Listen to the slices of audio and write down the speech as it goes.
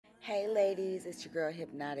Hey ladies, it's your girl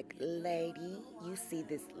Hypnotic Lady. You see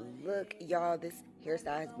this look, y'all. This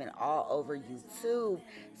hairstyle has been all over YouTube.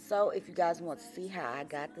 So if you guys want to see how I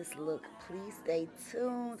got this look, please stay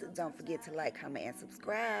tuned. Don't forget to like, comment, and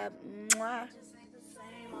subscribe. Mwah.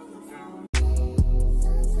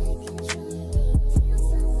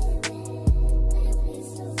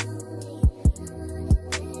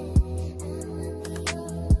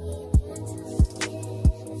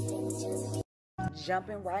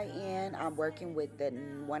 Jumping right in, I'm working with the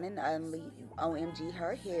one and only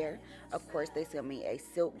OmgHerHair. Of course, they sent me a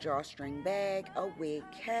silk drawstring bag, a wig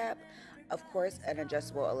cap, of course, an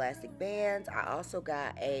adjustable elastic band. I also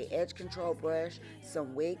got a edge control brush,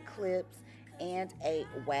 some wig clips, and a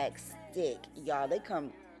wax stick. Y'all, they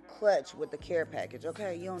come clutch with the care package,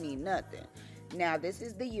 okay? You don't need nothing. Now, this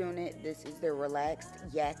is the unit. This is the Relaxed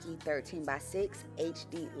Yaki 13x6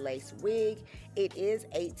 HD lace wig. It is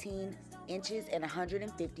 18 inches and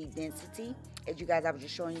 150 density. As you guys, I was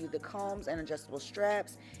just showing you the combs and adjustable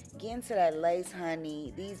straps. Get into that lace,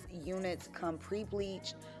 honey. These units come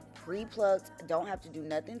pre-bleached, pre-plucked, don't have to do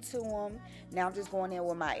nothing to them. Now I'm just going in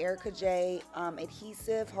with my 𝐂𝐸𝐬𝐬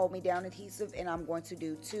adhesive, hold me down adhesive, and I'm going to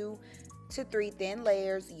do 2 to 3 thin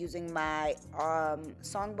layers using my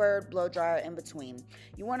Songbird blow dryer in between.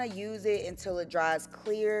 You want to use it until it dries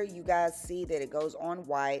clear. You guys see that it goes on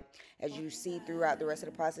white. As you see throughout the rest of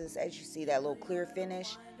the process, as you see that little clear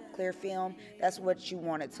finish, clear film, that's what you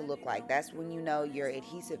want it to look like. That's when you know your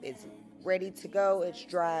adhesive is ready to go. It's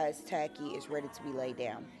dry, it's tacky, it's ready to be laid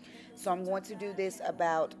down. So I'm going to do this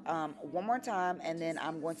about one more time, and then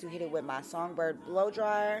I'm going to hit it with my Songbird blow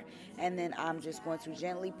dryer, and then I'm just going to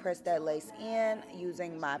gently press that lace in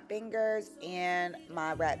using my fingers and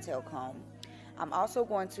my rat tail comb. I'm also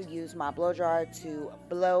going to use my blow dryer to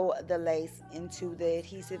blow the lace into the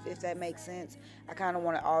adhesive, if that makes sense. I kind of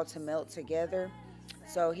want it all to melt together.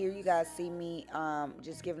 So here you guys see me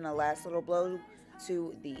just giving a last little blow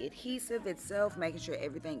to the adhesive itself, making sure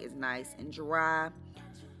everything is nice and dry.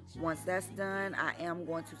 Once that's done, I am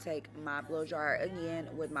going to take my blow dryer again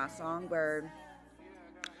with my Songbird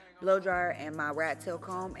blow dryer and my rat tail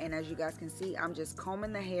comb, and as you guys can see, I'm just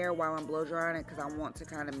combing the hair while I'm blow drying it because I want to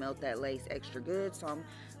kind of melt that lace extra good. So I'm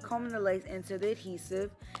combing the lace into the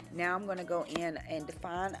adhesive. Now I'm going to go in and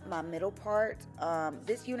define my middle part.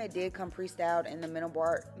 This unit did come pre-styled in the middle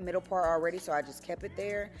part already, so I just kept it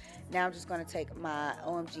there. Now I'm just going to take my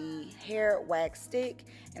OmgHerHair wax stick,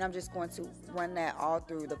 and I'm just going to run that all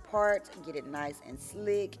through the part, get it nice and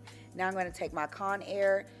slick. Now I'm going to take my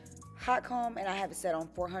𝐂𝐸𝐬𝐬 hot comb, and I have it set on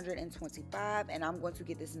 425, and I'm going to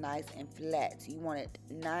get this nice and flat. You want it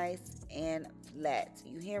nice and flat.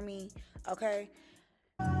 You hear me? Okay?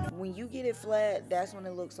 When you get it flat, that's when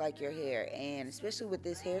it looks like your hair. And especially with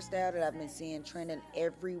this hairstyle that I've been seeing trending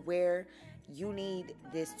everywhere, you need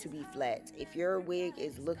this to be flat. If your wig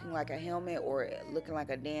is looking like a helmet or looking like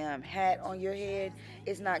a damn hat on your head,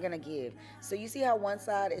 it's not gonna give. So you see how one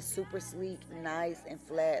side is super sleek, nice and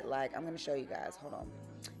flat? Like, I'm gonna show you guys. Hold on.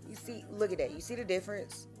 You see, look at that. You see the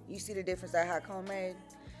difference? You see the difference that hot comb made?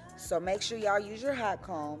 So make sure y'all use your hot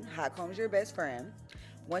comb. Hot comb is your best friend.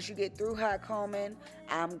 Once you get through hot combing,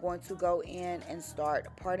 I'm going to go in and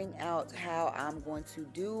start parting out how I'm going to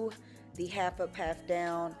do the half up, half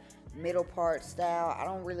down, middle part style. I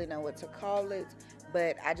don't really know what to call it,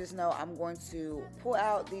 but I just know I'm going to pull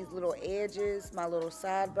out these little edges, my little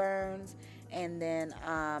sideburns, and then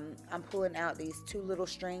I'm pulling out these 2 little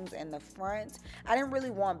strings in the front. I didn't really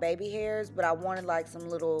want baby hairs, but I wanted like some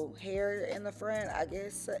little hair in the front, I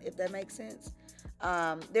guess, if that makes sense.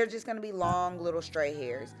 They're just gonna be long little stray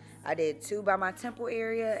hairs. I did 2 by my temple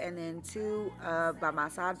area and then 2 by my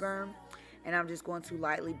sideburn, and I'm just going to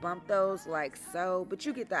lightly bump those like so, but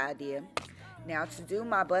you get the idea. Now to do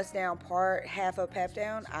my bust down part, half up, half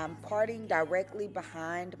down, I'm parting directly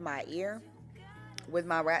behind my ear with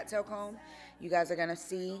my rat tail comb. You guys are gonna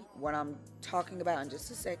see what I'm talking about in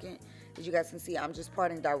just a second. As you guys can see, I'm just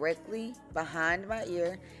parting directly behind my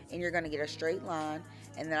ear, and you're gonna get a straight line,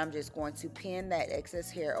 and then I'm just going to pin that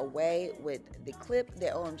excess hair away with the clip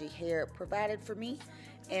that OmgHerHair provided for me.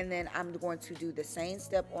 And then I'm going to do the same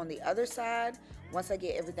step on the other side. Once I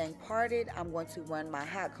get everything parted, I'm going to run my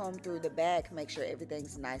hot comb through the back, make sure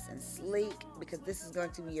everything's nice and sleek, because this is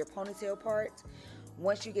going to be your ponytail part.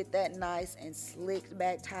 Once you get that nice and slicked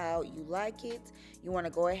back to how you like it, you want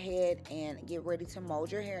to go ahead and get ready to mold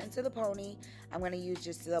your hair into the pony. I'm going to use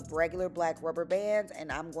just a regular black rubber band, and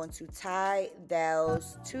I'm going to tie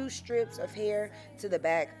those 2 strips of hair to the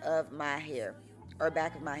back of my hair, or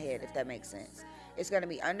back of my head, if that makes sense. It's going to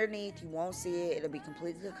be underneath. You won't see it. It'll be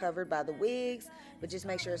completely covered by the wigs, but just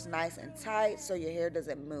make sure it's nice and tight so your hair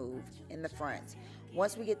doesn't move in the front.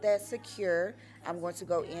 Once we get that secure, I'm going to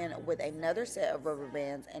go in with another set of rubber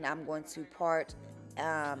bands, and I'm going to part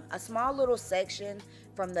a small little section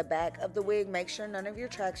from the back of the wig. Make sure none of your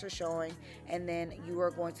tracks are showing, and then you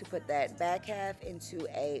are going to put that back half into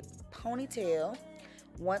a ponytail.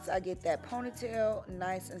 Once I get that ponytail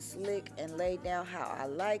nice and slick and laid down how I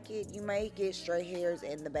like it, you may get stray hairs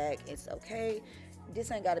in the back. It's okay.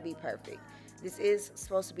 This ain't got to be perfect. This is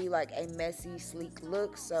supposed to be like a messy, sleek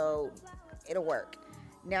look, so it'll work.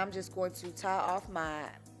 Now I'm just going to tie off my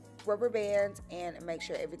rubber bands and make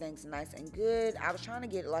sure everything's nice and good. I was trying to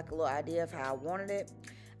get like a little idea of how I wanted it.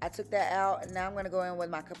 I took that out, and now I'm going to go in with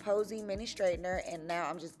my 𝐂𝐸𝐬𝐬 mini straightener, and now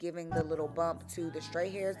I'm just giving the little bump to the stray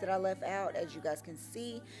hairs that I left out. As you guys can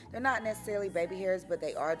see, they're not necessarily baby hairs, but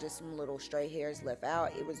they are just some little stray hairs left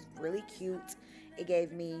out. It was really cute. It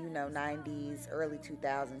gave me, you know, 90s, early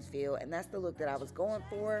 2000s feel, and that's the look that I was going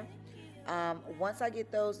for. Once I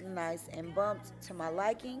get those nice and bumped to my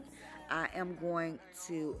liking, I am going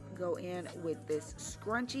to go in with this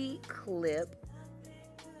scrunchie clip.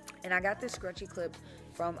 And I got this scrunchie clip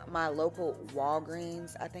from my local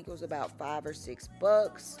Walgreens. I think it was about $5 or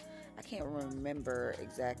 $6. I can't remember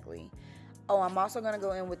exactly. Oh, I'm also going to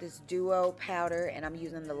go in with this duo powder, and I'm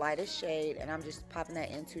using the lightest shade, and I'm just popping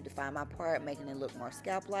that in to define my part, making it look more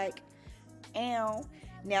scalp-like. Ow.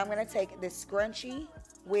 Now I'm going to take this scrunchie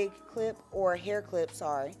wig clip, or hair clip,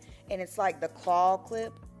 sorry, and it's like the claw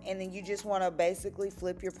clip, and then you just want to basically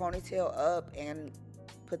flip your ponytail up and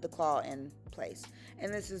put the claw in place.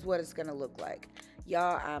 And this is what it's going to look like.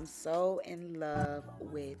 Y'all, I'm so in love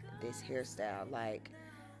with this hairstyle. Like,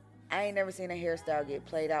 I ain't never seen a hairstyle get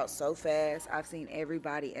played out so fast. I've seen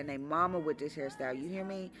everybody and their mama with this hairstyle, you hear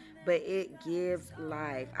me? But it gives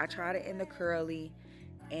life. I tried it in the curly,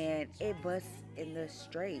 and it busts in the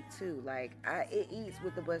straight too. Like, it eats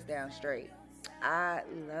with the bust down straight. I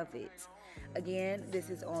love it. Again, this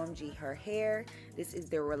is OmgHerHair. This is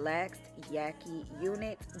the relaxed Yaki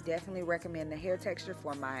unit. Definitely recommend the hair texture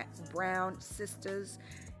for my brown sisters.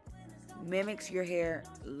 Mimics your hair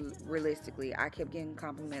realistically. I kept getting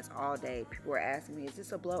compliments all day. People were asking me, is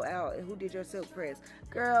this a blowout? Who did your silk press?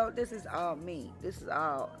 Girl, this is all me. This is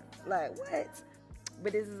all, like, what?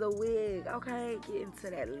 But this is a wig, okay? Get into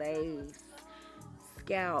that lace.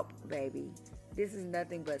 Scalp, baby. This is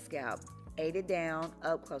nothing but scalp. 8 down,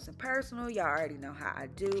 up close and personal. Y'all already know how I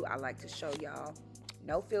do. I like to show y'all.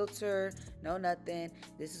 No filter, no nothing.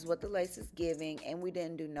 This is what the lace is giving. And we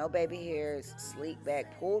didn't do no baby hairs, sleek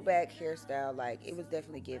back, pulled back hairstyle. Like, it was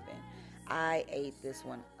definitely given. I ate this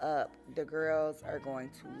one up. The girls are going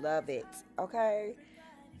to love it, okay?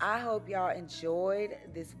 I hope y'all enjoyed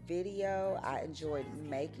this video. I enjoyed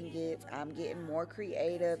making it. I'm getting more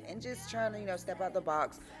creative and just trying to, you know, step out the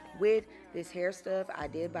box with this hair stuff. I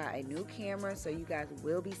did buy a new camera, so you guys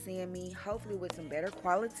will be seeing me hopefully with some better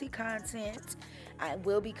quality content. I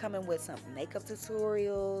will be coming with some makeup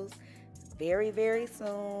tutorials very, very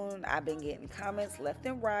soon. I've been getting comments left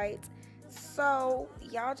and right. So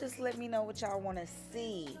y'all just let me know what y'all want to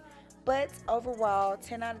see. But overall,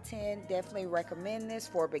 10 out of 10, definitely recommend this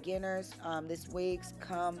for beginners. This wigs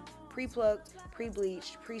come pre-plucked,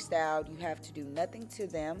 pre-bleached, pre-styled. You have to do nothing to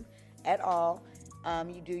them at all.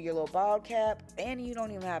 You do your little bald cap, and you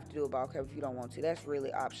don't even have to do a bald cap if you don't want to. That's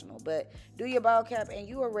really optional. But do your bald cap, and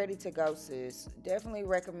you are ready to go, sis. Definitely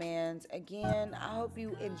recommend. Again, I hope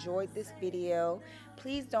you enjoyed this video.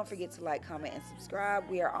 Please don't forget to like, comment, and subscribe.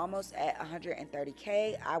 We are almost at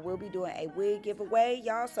 130K. I will be doing a wig giveaway,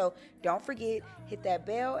 y'all. So don't forget, hit that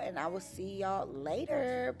bell, and I will see y'all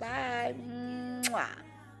later. Bye. Mwah.